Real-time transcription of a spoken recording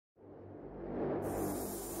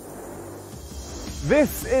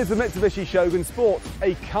This is the Mitsubishi Shogun Sport,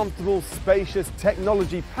 a comfortable, spacious,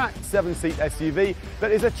 technology-packed 7-seat SUV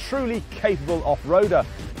that is a truly capable off-roader,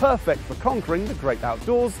 perfect for conquering the great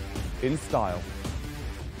outdoors in style.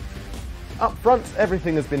 Up front,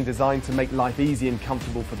 everything has been designed to make life easy and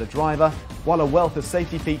comfortable for the driver, while a wealth of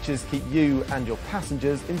safety features keep you and your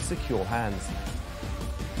passengers in secure hands.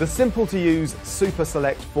 The simple-to-use Super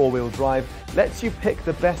Select 4-wheel drive lets you pick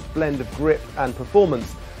the best blend of grip and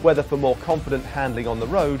performance, whether for more confident handling on the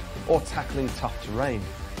road or tackling tough terrain.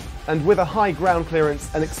 And with a high ground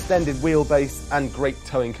clearance, an extended wheelbase and great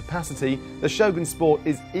towing capacity, the Shogun Sport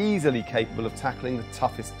is easily capable of tackling the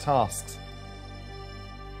toughest tasks.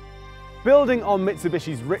 Building on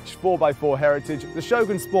Mitsubishi's rich 4x4 heritage, the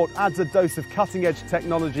Shogun Sport adds a dose of cutting-edge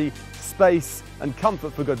technology, space and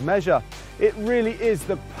comfort for good measure. It really is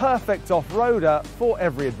the perfect off-roader for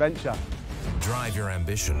every adventure. Drive your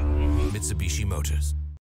ambition. Mitsubishi Motors.